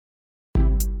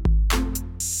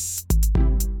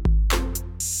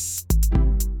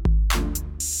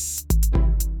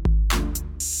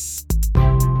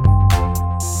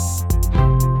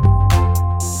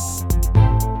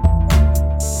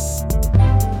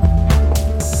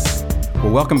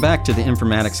Well, welcome back to the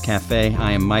Informatics Cafe.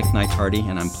 I am Mike Nightardy,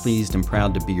 and I'm pleased and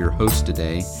proud to be your host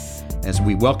today as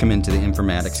we welcome into the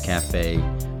Informatics Cafe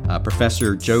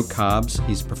Professor Joe Cobbs.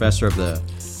 He's a professor of the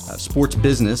sports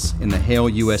business in the Hale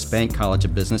U.S. Bank College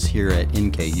of Business here at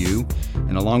NKU.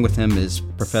 And along with him is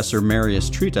Professor Marius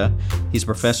Truta. He's a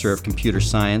professor of computer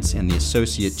science and the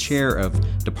associate chair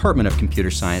of Department of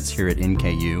Computer Science here at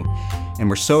NKU. And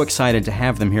we're so excited to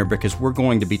have them here because we're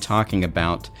going to be talking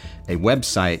about a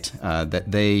website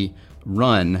that they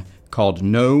run called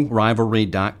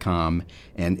KnowRivalry.com.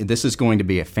 And this is going to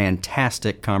be a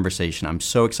fantastic conversation. I'm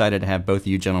so excited to have both of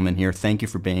you gentlemen here. Thank you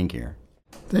for being here.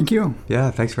 Thank you.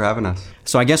 Yeah, thanks for having us.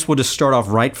 So I guess we'll just start off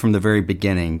right from the very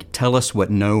beginning. Tell us what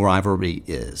Know Rivalry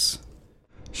is.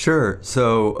 Sure.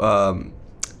 So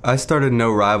I started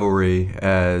Know Rivalry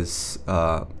as,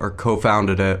 or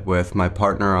co-founded it with my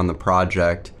partner on the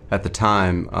project at the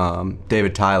time,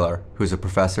 David Tyler, who's a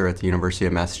professor at the University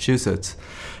of Massachusetts.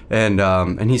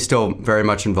 And he's still very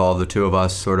much involved. The two of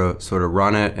us sort of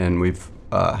run it, and we've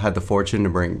had the fortune to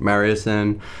bring Marius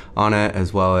in on it,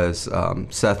 as well as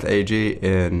Seth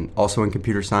Agee, also in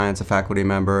computer science, a faculty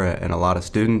member, and a lot of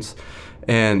students.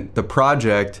 And the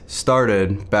project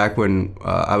started back when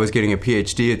I was getting a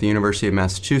PhD at the University of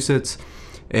Massachusetts,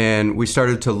 and we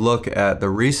started to look at the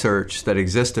research that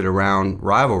existed around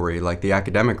rivalry, like the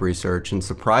academic research. And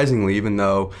surprisingly, even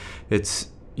though it's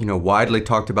widely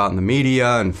talked about in the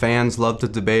media and fans love to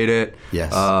debate it,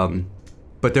 yes.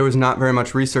 But there was not very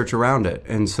much research around it,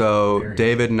 and so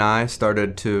David and I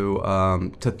started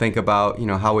to think about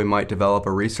how we might develop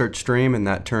a research stream, and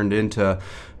that turned into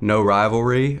Know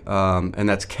Rivalry, and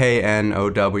that's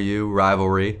KNOW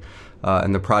Rivalry,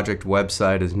 and the project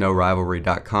website is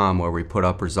KnowRivalry.com, where we put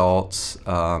up results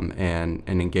and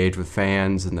engage with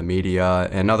fans and the media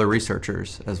and other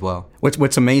researchers as well.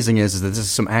 What's amazing is that this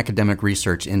is some academic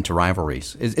research into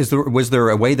rivalries. Was there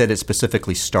a way that it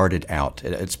specifically started out?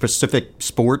 At specific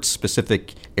sports,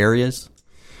 specific areas?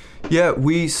 Yeah,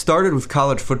 we started with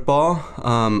college football.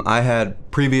 I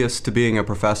had, previous to being a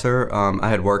professor, I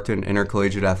had worked in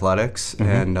intercollegiate athletics,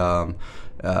 and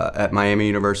at Miami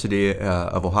University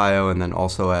of Ohio, and then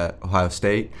also at Ohio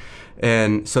State.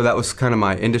 And so that was kind of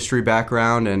my industry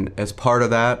background, and as part of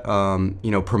that,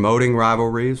 promoting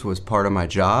rivalries was part of my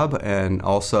job, and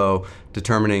also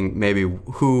determining maybe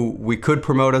who we could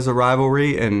promote as a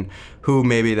rivalry and who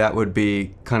maybe that would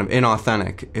be kind of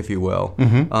inauthentic, if you will.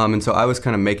 And so I was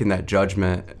kind of making that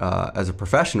judgment as a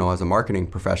professional, as a marketing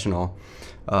professional.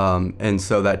 And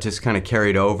so that just kind of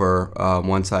carried over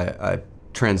once I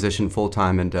transitioned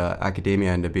full-time into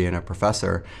academia, into being a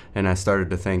professor, and I started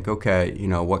to think, okay,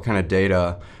 what kind of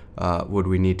data would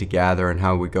we need to gather, and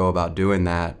how would we go about doing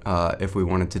that if we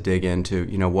wanted to dig into,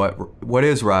 what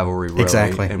is rivalry really,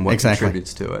 exactly, and what exactly.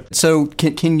 contributes to it. So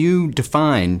can you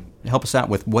help us out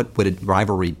with what would a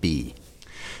rivalry be?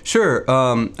 Sure.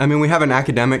 We have an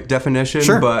academic definition,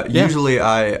 sure. But yeah. Usually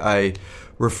I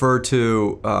refer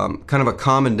to kind of a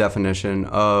common definition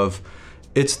of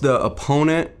it's the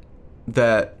opponent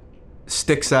that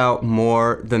sticks out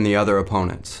more than the other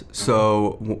opponents.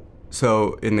 So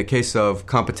in the case of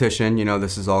competition,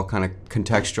 this is all kind of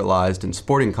contextualized in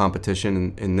sporting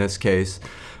competition in this case,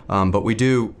 but we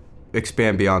do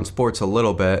expand beyond sports a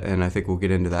little bit, and I think we'll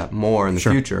get into that more in the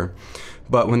sure. future.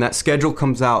 But when that schedule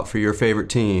comes out for your favorite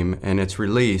team and it's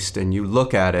released and you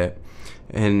look at it,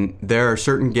 and there are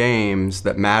certain games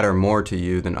that matter more to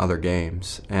you than other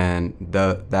games, and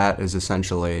that is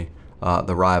essentially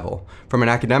the rival. From an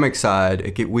academic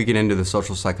side, we get into the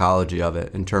social psychology of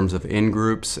it in terms of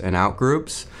in-groups and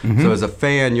out-groups. So as a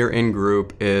fan, your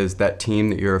in-group is that team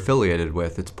that you're affiliated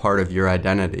with. It's part of your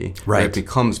identity. Right. It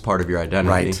becomes part of your identity.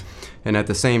 Right. And at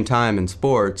the same time in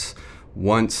sports,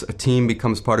 once a team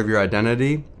becomes part of your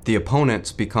identity, the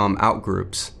opponents become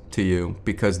out-groups to you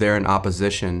because they're in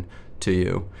opposition to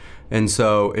you. And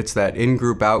so it's that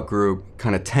in-group, out-group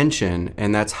kind of tension,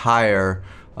 and that's higher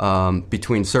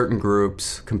between certain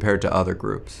groups compared to other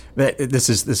groups. This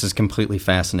is completely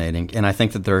fascinating, and I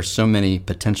think that there are so many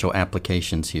potential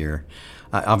applications here.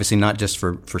 Obviously, not just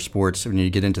for sports. When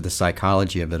you get into the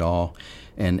psychology of it all,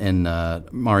 and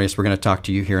Marius, we're going to talk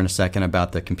to you here in a second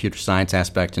about the computer science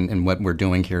aspect and what we're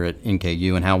doing here at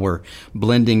NKU and how we're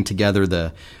blending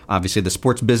together obviously the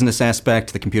sports business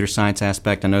aspect, the computer science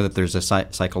aspect. I know that there's a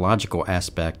psychological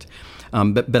aspect,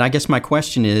 but I guess my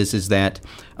question is that.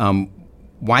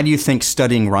 Why do you think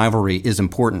studying rivalry is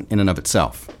important in and of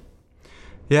itself?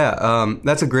 Yeah,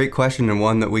 that's a great question, and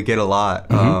one that we get a lot,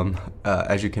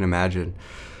 as you can imagine.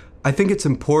 I think it's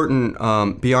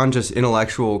important beyond just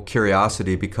intellectual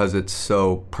curiosity because it's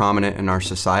so prominent in our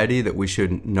society that we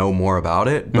should know more about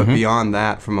it. But beyond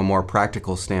that, from a more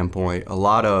practical standpoint, a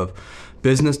lot of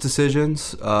business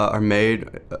decisions are made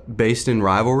based in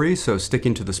rivalry. So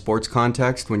sticking to the sports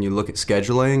context, when you look at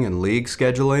scheduling and league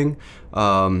scheduling,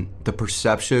 the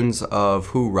perceptions of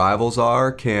who rivals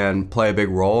are can play a big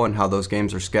role in how those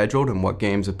games are scheduled and what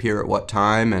games appear at what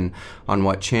time and on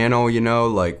what channel.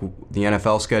 Like the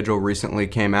NFL schedule recently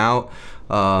came out.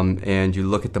 And you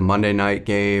look at the Monday night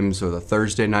games or the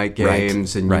Thursday night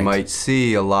games, and you might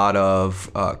see a lot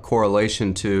of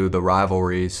correlation to the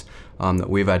rivalries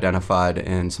that we've identified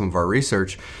in some of our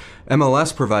research.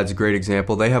 MLS provides a great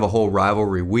example. They have a whole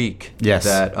rivalry week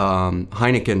that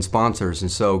Heineken sponsors.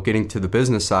 And so getting to the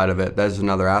business side of it, that's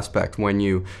another aspect. When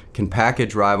you can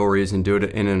package rivalries and do it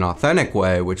in an authentic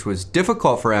way, which was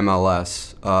difficult for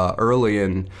MLS early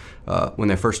in when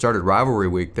they first started Rivalry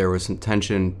Week, there was some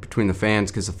tension between the fans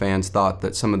because the fans thought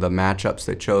that some of the matchups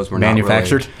they chose were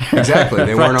manufactured. Not really, exactly.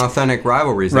 They weren't authentic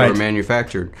rivalries. They were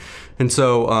manufactured. And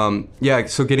so,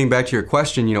 so getting back to your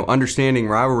question, understanding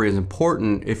rivalry is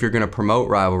important if you're going to promote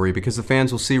rivalry because the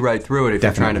fans will see right through it if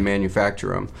you're trying to manufacture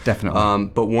them.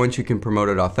 Definitely. But once you can promote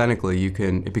it authentically,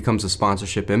 it becomes a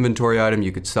sponsorship inventory item.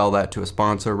 You could sell that to a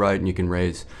sponsor, right, and you can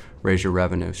raise your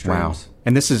revenue streams. Wow.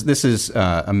 And this is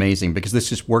amazing because this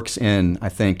just works I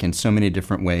think, in so many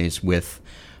different ways with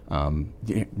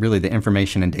really the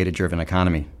information and data-driven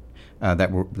economy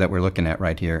that we're looking at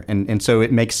right here. And so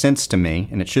it makes sense to me,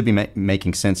 and it should be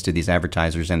making sense to these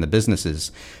advertisers and the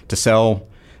businesses to sell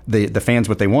the fans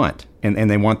what they want. And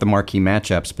they want the marquee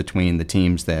matchups between the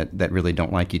teams that really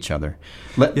don't like each other.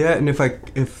 And if I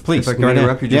can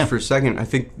interrupt you just for a second, I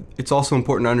think it's also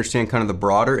important to understand kind of the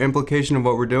broader implication of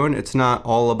what we're doing. It's not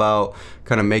all about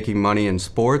kind of making money in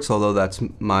sports, although that's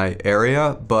my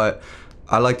area, but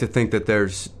I like to think that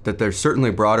there's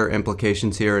certainly broader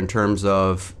implications here in terms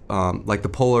of like the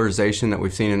polarization that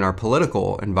we've seen in our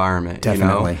political environment.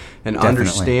 Definitely. And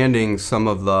understanding some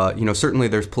of the, certainly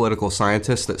there's political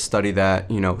scientists that study that,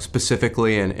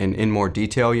 specifically and in more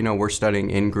detail. We're studying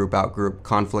in-group, out-group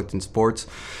conflict in sports.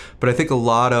 But I think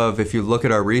if you look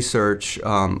at our research, a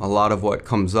lot of what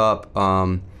comes up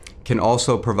can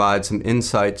also provide some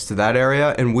insights to that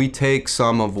area, and we take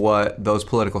some of what those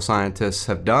political scientists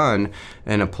have done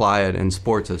and apply it in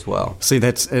sports as well. See,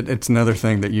 it's another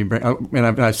thing that you bring,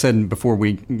 and I've said before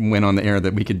we went on the air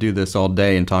that we could do this all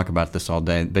day and talk about this all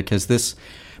day,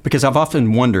 because I've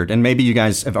often wondered, and maybe you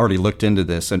guys have already looked into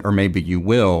this, or maybe you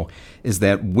will, is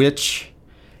that which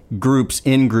groups,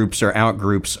 in-groups or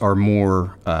out-groups, are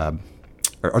more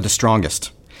are the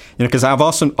strongest. Because I've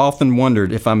often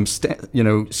wondered if I'm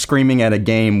screaming at a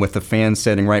game with the fans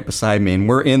sitting right beside me, and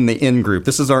we're in the in group.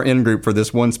 This is our in group for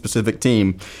this one specific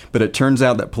team, but it turns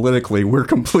out that politically we're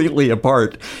completely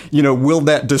apart. Will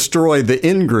that destroy the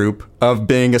in group of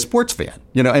being a sports fan?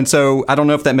 And so I don't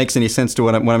know if that makes any sense to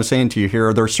what I'm saying to you here.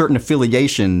 Are there certain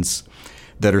affiliations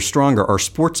that are stronger? Are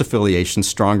sports affiliations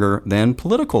stronger than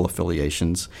political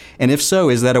affiliations? And if so,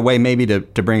 is that a way maybe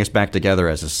to bring us back together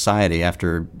as a society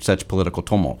after such political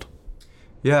tumult?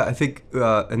 Yeah, I think,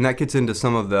 and that gets into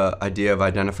some of the idea of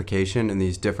identification and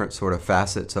these different sort of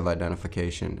facets of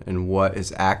identification and what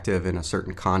is active in a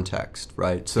certain context,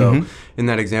 right? So in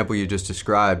that example you just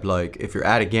described, like if you're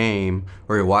at a game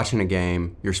or you're watching a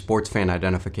game, your sports fan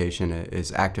identification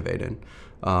is activated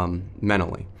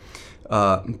mentally.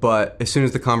 But as soon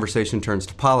as the conversation turns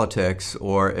to politics,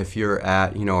 or if you're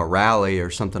at a rally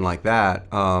or something like that,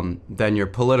 then your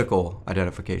political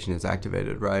identification is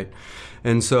activated, right?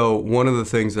 And so one of the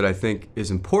things that I think is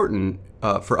important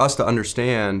for us to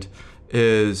understand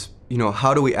is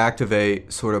how do we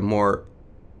activate sort of more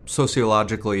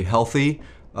sociologically healthy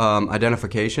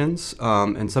identifications,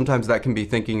 and sometimes that can be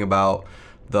thinking about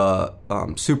the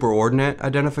superordinate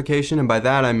identification, and by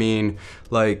that I mean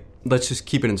like, let's just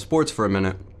keep it in sports for a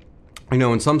minute.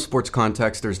 In some sports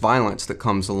contexts, there's violence that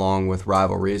comes along with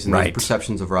rivalries and there's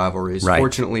perceptions of rivalries. Right.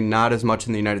 Fortunately, not as much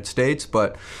in the United States,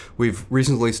 but we've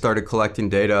recently started collecting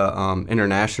data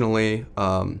internationally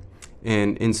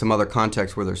in some other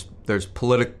contexts where there's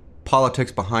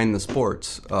politics behind the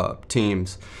sports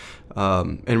teams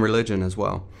and religion as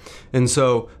well. And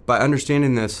so by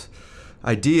understanding this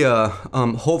idea,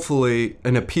 hopefully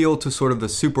an appeal to sort of the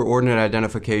superordinate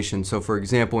identification. So for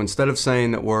example, instead of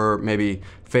saying that we're maybe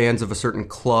fans of a certain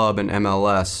club in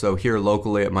MLS, so here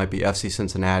locally it might be FC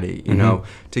Cincinnati,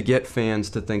 to get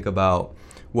fans to think about,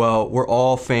 well, we're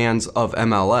all fans of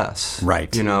MLS.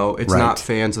 Right. It's not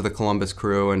fans of the Columbus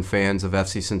Crew and fans of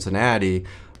FC Cincinnati.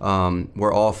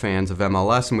 we're all fans of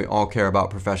MLS and we all care about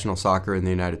professional soccer in the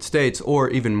United States, or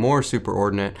even more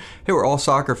superordinate, hey, we're all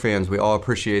soccer fans, we all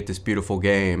appreciate this beautiful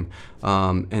game.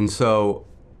 And so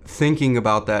thinking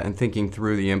about that and thinking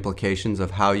through the implications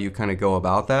of how you kind of go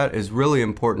about that is really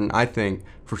important, I think,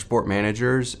 for sport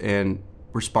managers and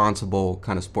responsible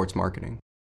kind of sports marketing.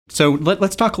 So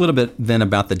let's talk a little bit then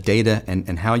about the data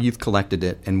and how you've collected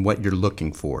it and what you're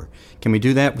looking for. Can we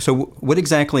do that? So what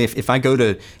exactly, if I go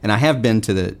to, and I have been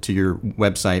to your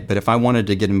website, but if I wanted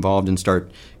to get involved and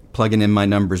start plugging in my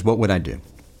numbers, what would I do?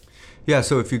 Yeah,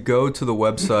 so if you go to the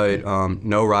website,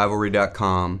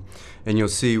 norivalry.com, and you'll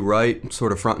see right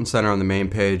sort of front and center on the main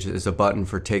page is a button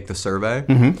for Take the Survey.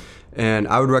 Mm-hmm. And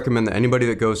I would recommend that anybody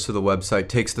that goes to the website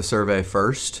takes the survey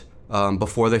first.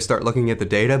 Before they start looking at the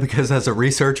data, because as a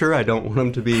researcher, I don't want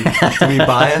them to be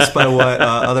biased by what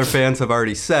other fans have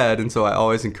already said, and so I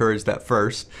always encourage that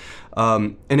first.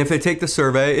 And if they take the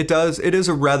survey, it is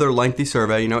a rather lengthy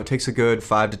survey. It takes a good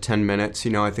 5 to 10 minutes.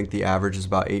 I think the average is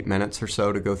about 8 minutes or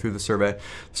so to go through the survey.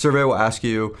 The survey will ask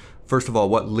you, first of all,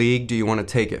 what league do you want to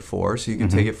take it for? So you can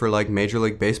take it for like Major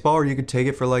League Baseball, or you could take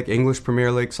it for like English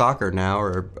Premier League Soccer now,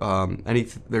 or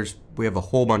we have a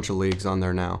whole bunch of leagues on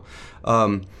there now.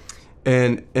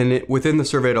 Within the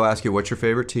survey, it'll ask you what's your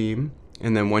favorite team,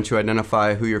 and then once you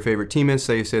identify who your favorite team is,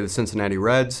 say you say the Cincinnati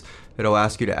Reds, it'll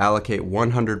ask you to allocate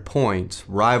 100 points,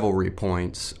 rivalry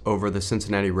points, over the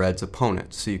Cincinnati Reds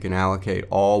opponents. So you can allocate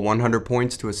all 100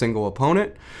 points to a single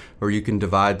opponent, or you can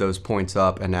divide those points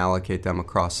up and allocate them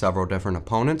across several different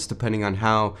opponents, depending on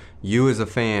how you as a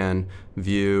fan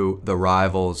view the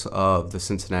rivals of the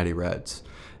Cincinnati Reds.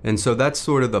 And so that's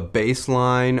sort of the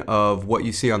baseline of what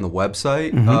you see on the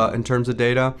website in terms of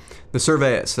data. The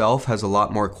survey itself has a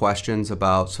lot more questions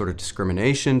about sort of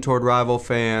discrimination toward rival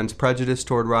fans, prejudice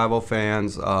toward rival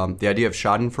fans, the idea of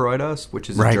Schadenfreude, which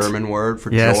is a German word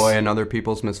for joy in other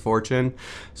people's misfortune.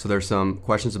 So there's some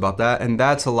questions about that. And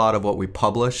that's a lot of what we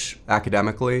publish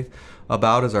academically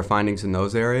about is our findings in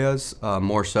those areas,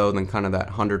 more so than kind of that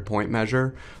 100-point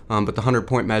measure. But the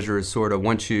 100-point measure is sort of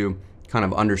once you kind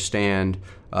of understand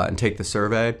and take the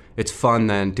survey, it's fun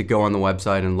then to go on the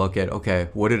website and look at, okay,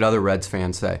 what did other Reds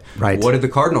fans say? Right. What did the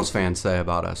Cardinals fans say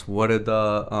about us? What did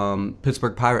the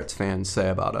Pittsburgh Pirates fans say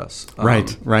about us?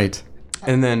 Right.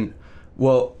 And then,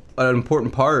 well, an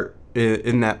important part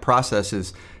in that process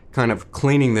is kind of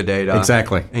cleaning the data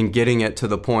and getting it to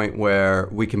the point where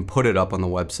we can put it up on the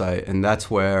website, and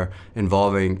that's where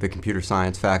involving the computer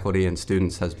science faculty and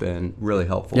students has been really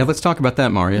helpful. Yeah, let's talk about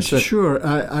that, Marius. Sure.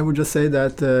 I would just say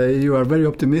that you are very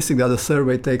optimistic that the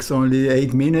survey takes only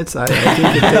 8 minutes. I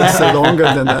think it takes longer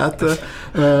than that.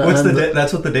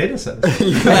 That's what the data says.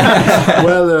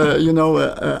 Well, the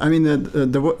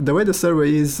way the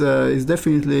survey is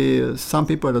definitely, some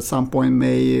people at some point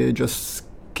may just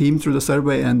skim through the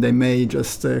survey and they may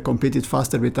just complete it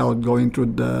faster without going through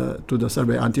the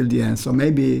survey until the end. So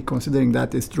maybe considering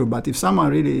that is true. But if someone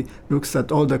really looks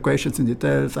at all the questions in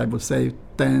details, I would say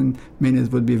 10 minutes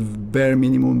would be bare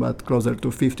minimum, but closer to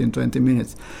 15-20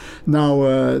 minutes.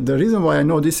 Now, the reason why I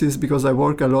know this is because I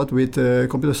work a lot with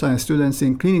computer science students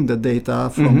in cleaning the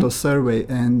data from the survey.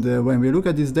 And when we look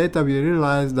at this data, we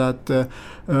realize that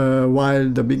while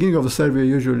the beginning of the survey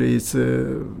usually is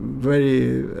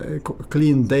very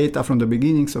clean data from the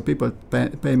beginning, so people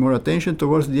pay more attention.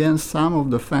 Towards the end, some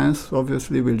of the fans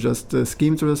obviously will just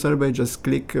skim through the survey, just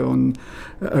click on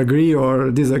agree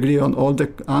or disagree on all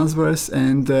the answers,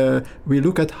 and we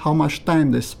look at how much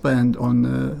time they spend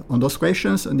on those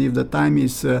questions, and if the time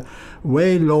is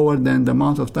way lower than the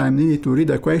amount of time needed to read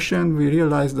a question, we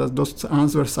realize that those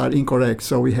answers are incorrect,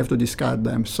 so we have to discard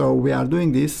them. So we are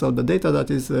doing this, so the data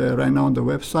that is right now on the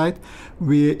website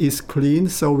is clean,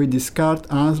 so we discard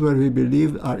answers we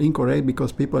believe are incorrect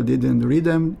because people didn't read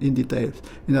them in detail.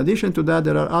 In addition to that,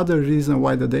 there are other reasons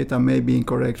why the data may be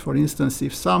incorrect. For instance,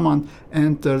 if someone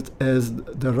entered as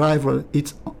the rival,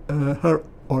 it's her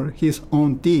or his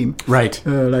own team. Right.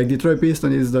 Like Detroit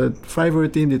Pistons is the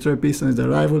favorite team, Detroit Pistons is the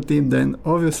rival team, then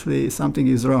obviously something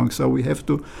is wrong. So we have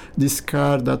to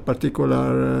discard that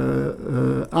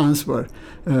particular answer.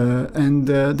 And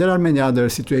there are many other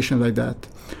situations like that.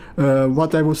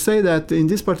 What I would say that in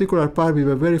this particular part, we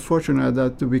were very fortunate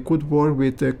that we could work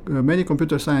with many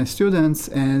computer science students,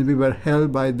 and we were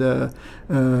helped by the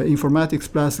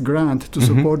Informatics Plus grant to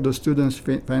support the students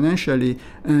financially.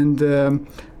 And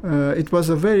it was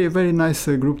a very, very nice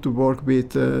group to work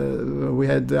with. We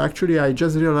had actually, I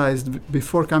just realized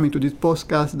before coming to this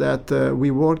podcast that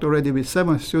we worked already with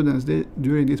 7 students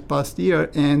during this past year,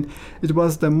 and it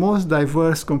was the most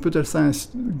diverse computer science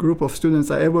group of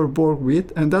students I ever worked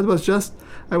with, and that was just,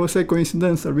 I would say,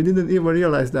 coincidental. We didn't even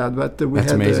realize that, but we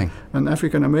That's had amazing. an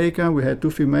African American, we had 2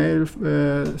 female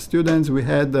students, we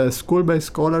had a school-based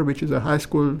scholar, which is a high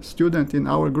school student in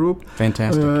our group.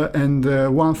 Fantastic. And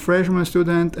 1 freshman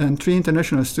student and 3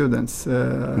 international students.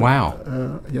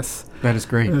 Wow. Yes. That is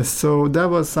great. So that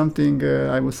was something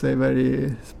I would say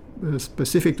very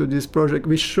specific to this project,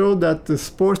 which showed that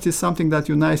sports is something that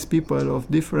unites people of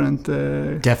different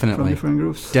from different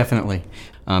groups. Definitely.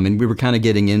 And we were kind of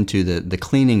getting into the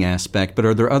cleaning aspect, but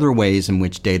are there other ways in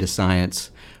which data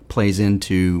science plays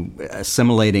into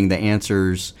assimilating the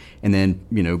answers and then,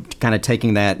 kind of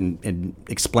taking that and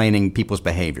explaining people's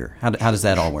behavior? How does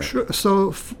that all work? Sure.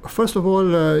 So first of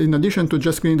all, in addition to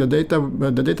just cleaning the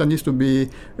data needs to be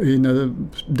in a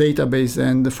database.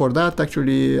 And for that,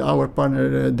 actually, our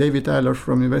partner, David Tyler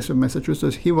from University of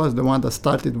Massachusetts, he was the one that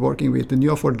started working with the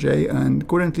Neo4j. And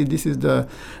currently, this is the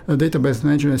database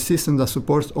management system that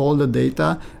supports all the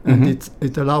data. And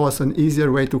it allows us an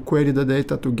easier way to query the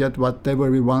data to get whatever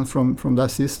we want from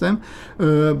that system.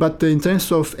 But in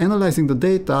terms of analyzing the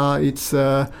data, it's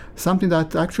something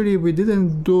that actually we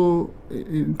didn't do.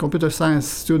 Computer science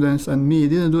students and me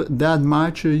didn't do that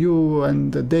much. You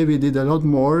and David did a lot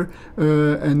more,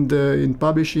 and in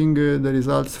publishing the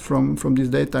results from this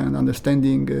data and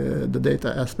understanding the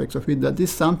data aspects of it, that is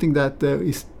something that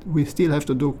we still have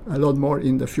to do a lot more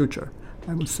in the future,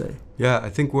 I would say. Yeah, I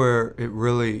think where it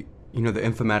really, the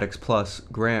Informatics Plus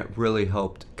grant really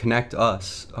helped connect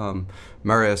us,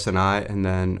 Marius and I, and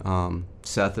then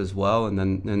Seth as well, and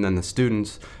then the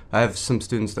students. I have some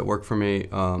students that work for me,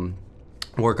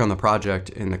 work on the project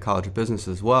in the College of Business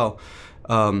as well.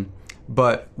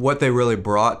 But what they really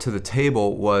brought to the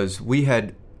table was we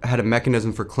had a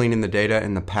mechanism for cleaning the data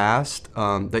in the past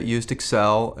that used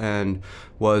Excel and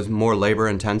was more labor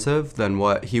intensive than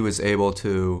what he was able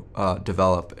to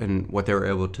develop and what they were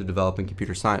able to develop in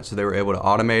computer science. So they were able to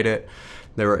automate it.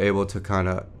 They were able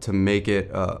to to make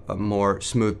it a more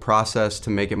smooth process, to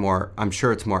make it more, I'm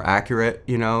sure it's more accurate,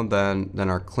 than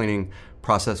our cleaning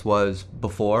process was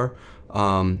before.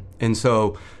 And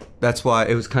so that's why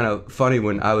it was kind of funny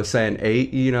when I was saying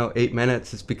 8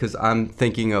 minutes. It's because I'm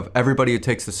thinking of everybody who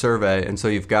takes the survey. And so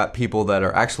you've got people that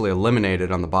are actually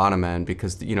eliminated on the bottom end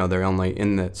because, they're only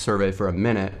in the survey for a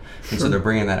minute. And so they're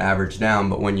bringing that average down.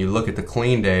 But when you look at the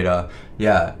clean data,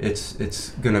 it's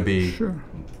going to be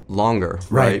longer,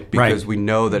 right? Because we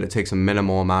know that it takes a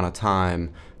minimal amount of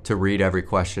time to read every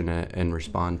question and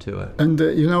respond to it. And,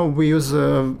 we use,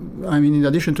 in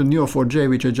addition to Neo4j,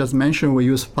 which I just mentioned, we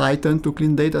use Python to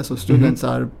clean data. So students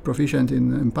are proficient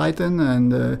in Python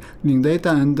and cleaning data.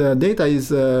 And data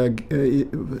is,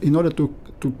 in order to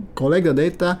collect the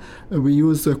data, we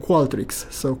use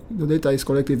Qualtrics. So the data is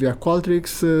collected via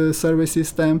Qualtrics survey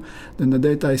system. Then the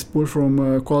data is pulled from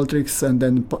Qualtrics, and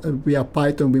then via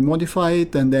Python we modify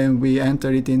it, and then we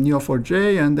enter it in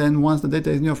Neo4j. And then once the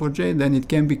data is Neo4j, then it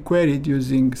can be queried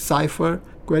using Cypher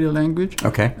query language.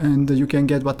 Okay. And you can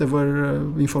get whatever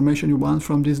information you want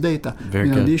from this data.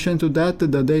 In addition to that,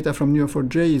 the data from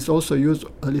Neo4j is also used,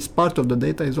 at least part of the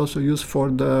data is also used for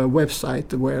the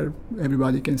website where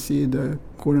everybody can see the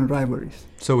current rivalries.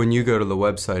 So when you go to the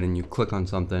website and you click on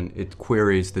something, it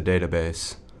queries the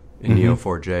database in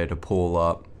Neo4j to pull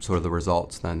up sort of the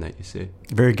results then that you see.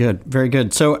 Very good, very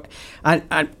good. So I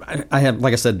have,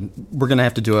 like I said, we're going to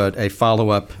have to do a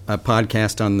follow-up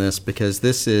podcast on this because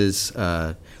this is,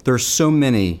 there are so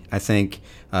many, I think,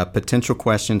 potential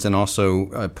questions and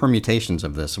also permutations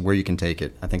of this, where you can take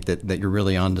it. I think that you're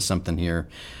really onto something here.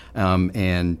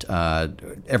 And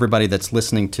everybody that's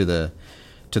listening to the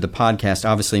podcast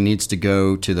obviously needs to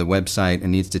go to the website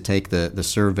and needs to take the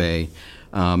survey.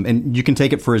 And you can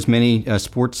take it for as many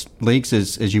sports leagues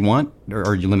as you want, or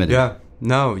are you limited? Yeah,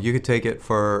 no, you could take it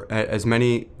for as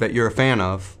many that you're a fan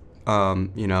of,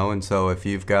 and so if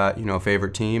you've got, a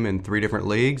favorite team in 3 different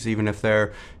leagues, even if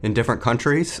they're in different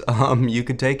countries, you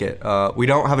could take it. We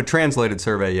don't have a translated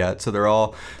survey yet, so they're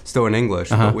all still in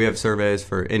English, but we have surveys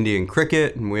for Indian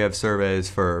cricket, and we have surveys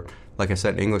for, like I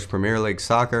said, English Premier League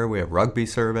soccer. We have rugby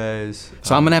surveys.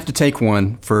 So I'm going to have to take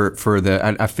one for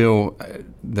the. I feel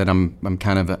that I'm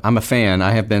a fan.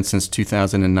 I have been since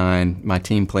 2009. My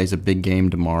team plays a big game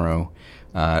tomorrow.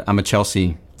 I'm a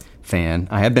Chelsea fan.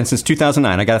 I have been since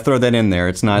 2009. I got to throw that in there.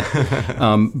 It's not,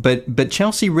 but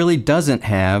Chelsea really doesn't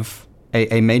have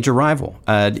a major rival.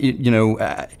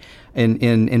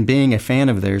 In being a fan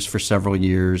of theirs for several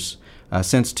years.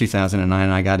 since 2009.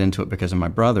 And I got into it because of my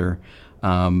brother.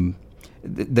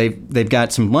 They've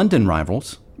got some London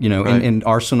rivals, Right. in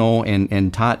Arsenal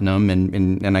and Tottenham,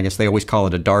 and I guess they always call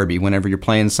it a derby whenever you're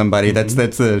playing somebody that's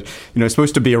the it's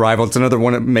supposed to be a rival. It's another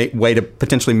way to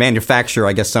potentially manufacture,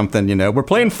 I guess, something. We're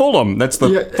playing Fulham. That's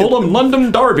the Fulham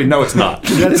London derby. No, it's not.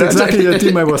 That's exactly the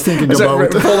team I was thinking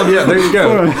about. Fulham, yeah, there you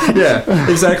go. Yeah,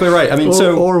 exactly right. I mean,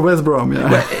 or West Brom,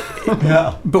 yeah.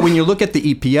 Yeah. But when you look at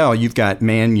the EPL, you've got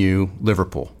Man U,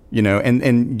 Liverpool,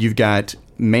 and you've got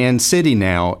Man City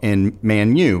now and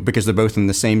Man U because they're both in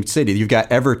the same city. You've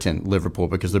got Everton, Liverpool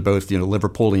because they're both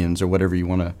Liverpoolians or whatever you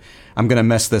want to. I'm going to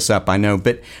mess this up, I know,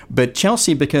 but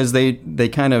Chelsea, because they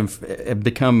kind of have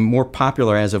become more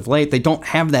popular as of late. They don't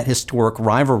have that historic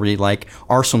rivalry like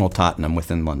Arsenal Tottenham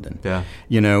within London. Yeah.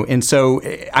 And so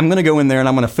I'm going to go in there and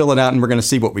I'm going to fill it out and we're going to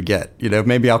see what we get.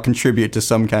 Maybe I'll contribute to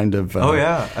some kind of. Oh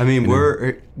yeah, I mean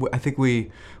I think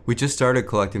we just started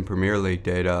collecting Premier League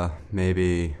data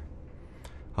maybe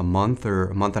a month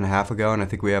and a half ago, and I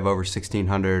think we have over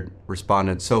 1,600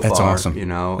 respondents so far. That's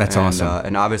awesome. That's awesome.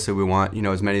 And obviously we want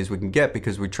as many as we can get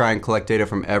because we try and collect data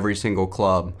from every single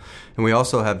club, and we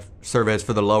also have surveys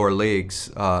for the lower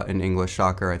leagues in English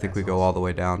soccer. I think we go all the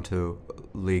way down to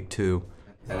League 2.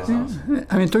 That is awesome.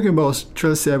 I mean, talking about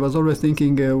Chelsea, I was always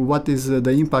thinking, what is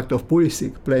the impact of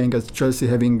Pulisic playing at Chelsea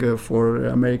having for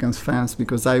American fans?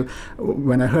 Because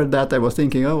when I heard that, I was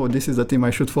thinking, oh, this is a team I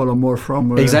should follow more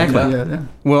from. Exactly. Yeah.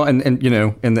 Well, and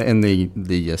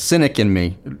the cynic in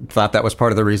me thought that was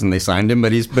part of the reason they signed him,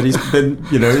 but he's been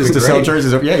is to sell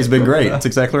jerseys. Yeah, he's been great. That's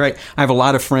exactly right. I have a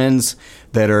lot of friends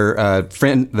that are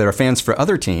fans for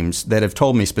other teams that have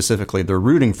told me specifically they're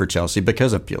rooting for Chelsea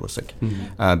because of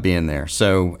Pulisic being there.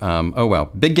 So,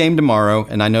 big game tomorrow,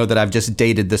 and I know that I've just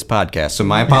dated this podcast, so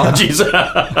my apologies.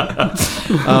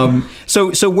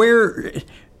 So where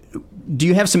do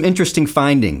you have some interesting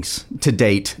findings to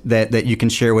date that you can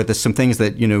share with us? Some things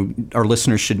that our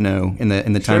listeners should know in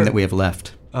the time Sure. that we have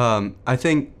left. I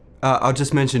think I'll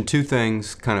just mention two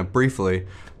things kind of briefly.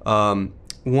 One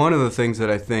of the things that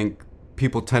I think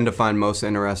people tend to find most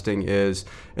interesting is,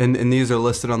 and these are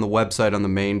listed on the website on the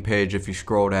main page if you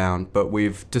scroll down, but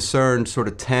we've discerned sort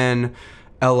of 10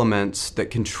 elements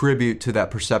that contribute to that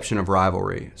perception of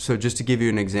rivalry. So just to give you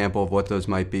an example of what those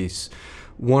might be,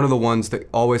 one of the ones that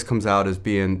always comes out as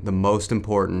being the most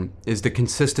important is the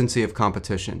consistency of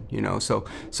competition. So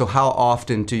how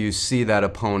often do you see that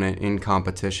opponent in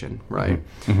competition, right?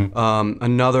 Mm-hmm.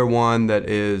 Another one that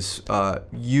is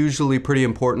usually pretty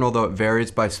important, although it varies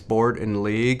by sport and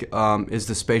league, is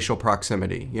the spatial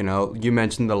proximity. You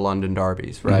mentioned the London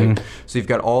derbies, right? Mm-hmm. So you've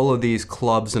got all of these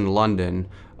clubs in London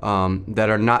that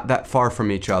are not that far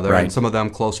from each other, right. And some of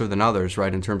them closer than others,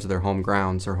 right, in terms of their home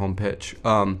grounds or home pitch.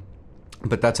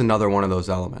 But that's another one of those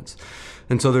elements.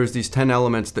 And so there's these 10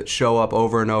 elements that show up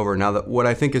over and over. Now, what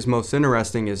I think is most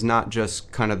interesting is not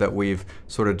just kind of that we've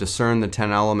sort of discerned the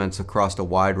 10 elements across a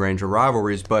wide range of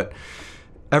rivalries, but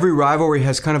every rivalry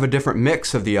has kind of a different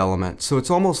mix of the elements. So it's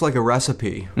almost like a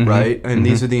recipe, mm-hmm. right? And mm-hmm.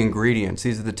 these are the ingredients.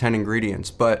 These are the 10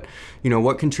 ingredients. But,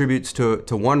 what contributes to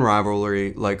one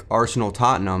rivalry like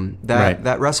Arsenal-Tottenham,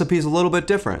 that recipe is a little bit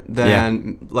different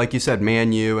than, like you said,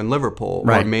 Man U and Liverpool,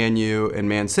 right. or Man U and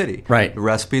Man City. Right. The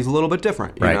recipe is a little bit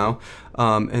different, you know?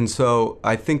 And so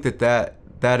I think that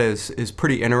is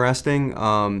pretty interesting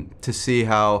to see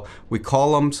how we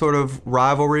call them sort of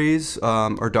rivalries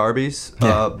or derbies,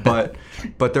 but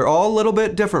they're all a little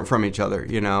bit different from each other,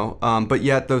 but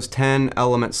yet those 10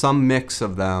 elements, some mix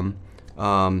of them,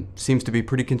 seems to be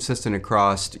pretty consistent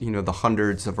across, the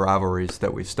hundreds of rivalries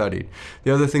that we've studied.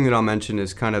 The other thing that I'll mention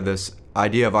is kind of this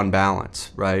idea of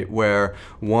unbalance, right, where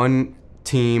one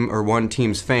team or one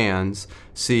team's fans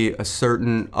see a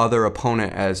certain other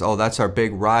opponent as, oh, that's our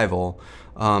big rival,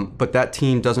 but that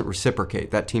team doesn't reciprocate.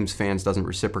 That team's fans doesn't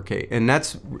reciprocate. And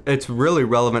it's really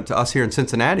relevant to us here in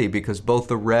Cincinnati because both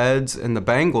the Reds and the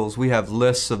Bengals, we have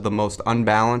lists of the most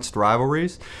unbalanced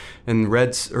rivalries. And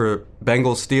Bengals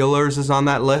Steelers is on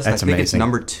that list. That's I think amazing. It's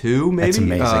number 2 maybe in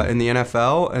the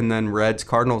NFL. And then Reds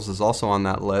Cardinals is also on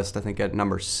that list, I think at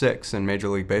number 6 in Major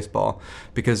League Baseball.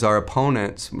 Because our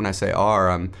opponents, when I say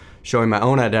I'm showing my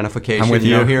own identification. I'm with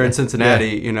you. Here in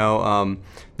Cincinnati,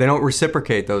 they don't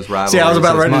reciprocate those rivalries. See, I was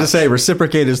about ready to say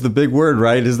reciprocate is the big word,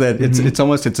 right? Is that mm-hmm.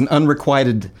 it's an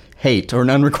unrequited hate or an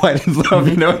unrequited love.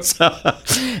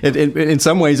 In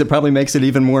some ways, it probably makes it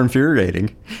even more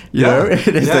infuriating.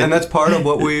 And that's part of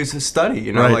what we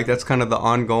study. Right. Like that's kind of the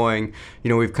ongoing.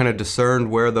 We've kind of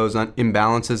discerned where those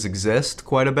imbalances exist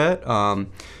quite a bit.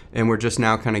 and we're just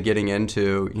now kind of getting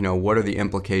into, what are the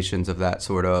implications of that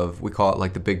sort of, we call it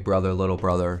like the big brother, little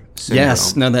brother syndrome.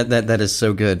 Yes, no, that is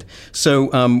so good. So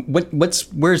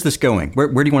where's this going? Where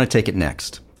do you want to take it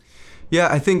next? Yeah,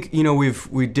 I think,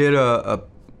 we did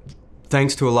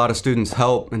thanks to a lot of students'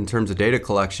 help in terms of data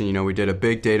collection, we did a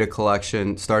big data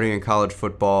collection starting in college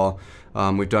football.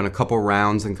 We've done a couple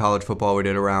rounds in college football. We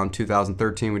did around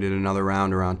 2013. We did another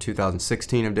round around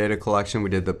 2016 of data collection. We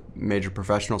did the major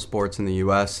professional sports in the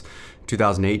U.S.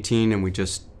 2018, and we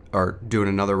just are doing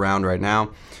another round right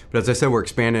now. But as I said, we're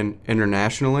expanding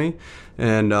internationally,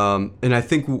 and I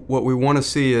think what we want to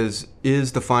see is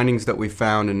the findings that we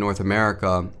found in North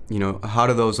America. How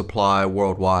do those apply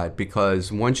worldwide?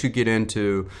 Because once you get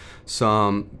into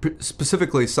some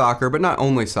specifically soccer, but not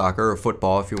only soccer or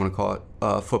football, if you want to call it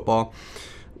football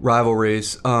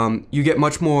rivalries, you get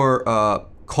much more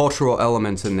cultural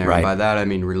elements in there. Right. By that I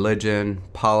mean religion,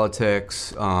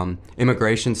 politics,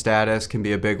 immigration status can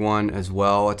be a big one as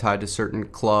well, tied to certain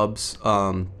clubs.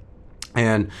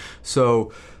 And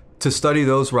so to study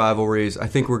those rivalries, I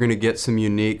think we're going to get some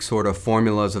unique sort of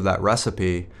formulas of that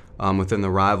recipe within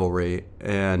the rivalry.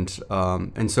 And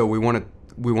so we want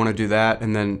to do that.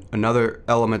 And then another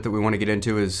element that we want to get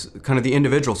into is kind of the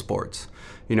individual sports.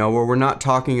 Where we're not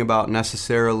talking about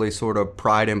necessarily sort of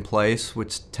pride in place,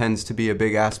 which tends to be a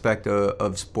big aspect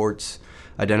of sports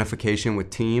identification with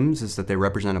teams, is that they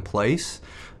represent a place.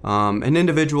 And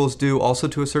individuals do also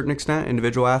to a certain extent,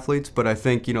 individual athletes. But I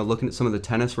think, looking at some of the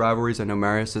tennis rivalries, I know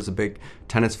Marius is a big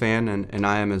tennis fan, and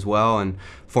I am as well. And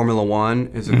Formula One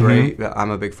is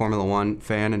I'm a big Formula One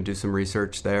fan and do some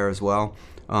research there as well.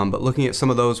 But looking at some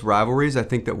of those rivalries, I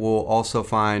think that we'll also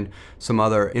find some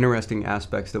other interesting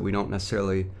aspects that we don't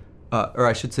necessarily, or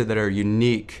I should say that are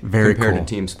unique compared to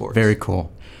team sports. Very cool.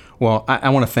 Well, I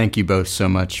want to thank you both so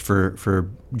much for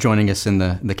joining us in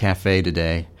the cafe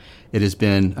today. It has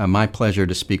been my pleasure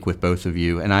to speak with both of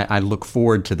you, and I look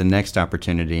forward to the next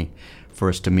opportunity for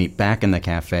us to meet back in the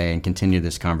cafe and continue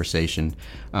this conversation.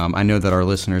 I know that our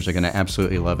listeners are going to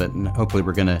absolutely love it, and hopefully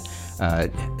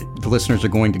the listeners are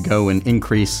going to go and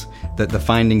increase the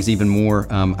findings even more.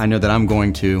 I know that I'm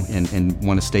going to and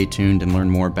want to stay tuned and learn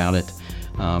more about it.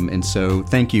 And so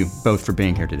thank you both for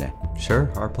being here today. Sure,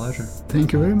 our pleasure.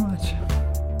 Thank you very much.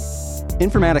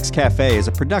 Informatics Cafe is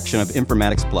a production of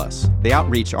Informatics Plus, the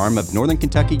outreach arm of Northern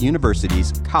Kentucky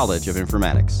University's College of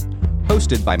Informatics.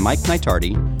 Hosted by Mike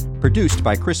Nightardi, produced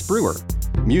by Chris Brewer,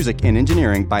 music and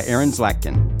engineering by Aaron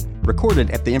Zlatkin,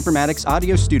 recorded at the Informatics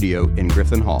Audio Studio in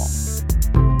Griffin Hall.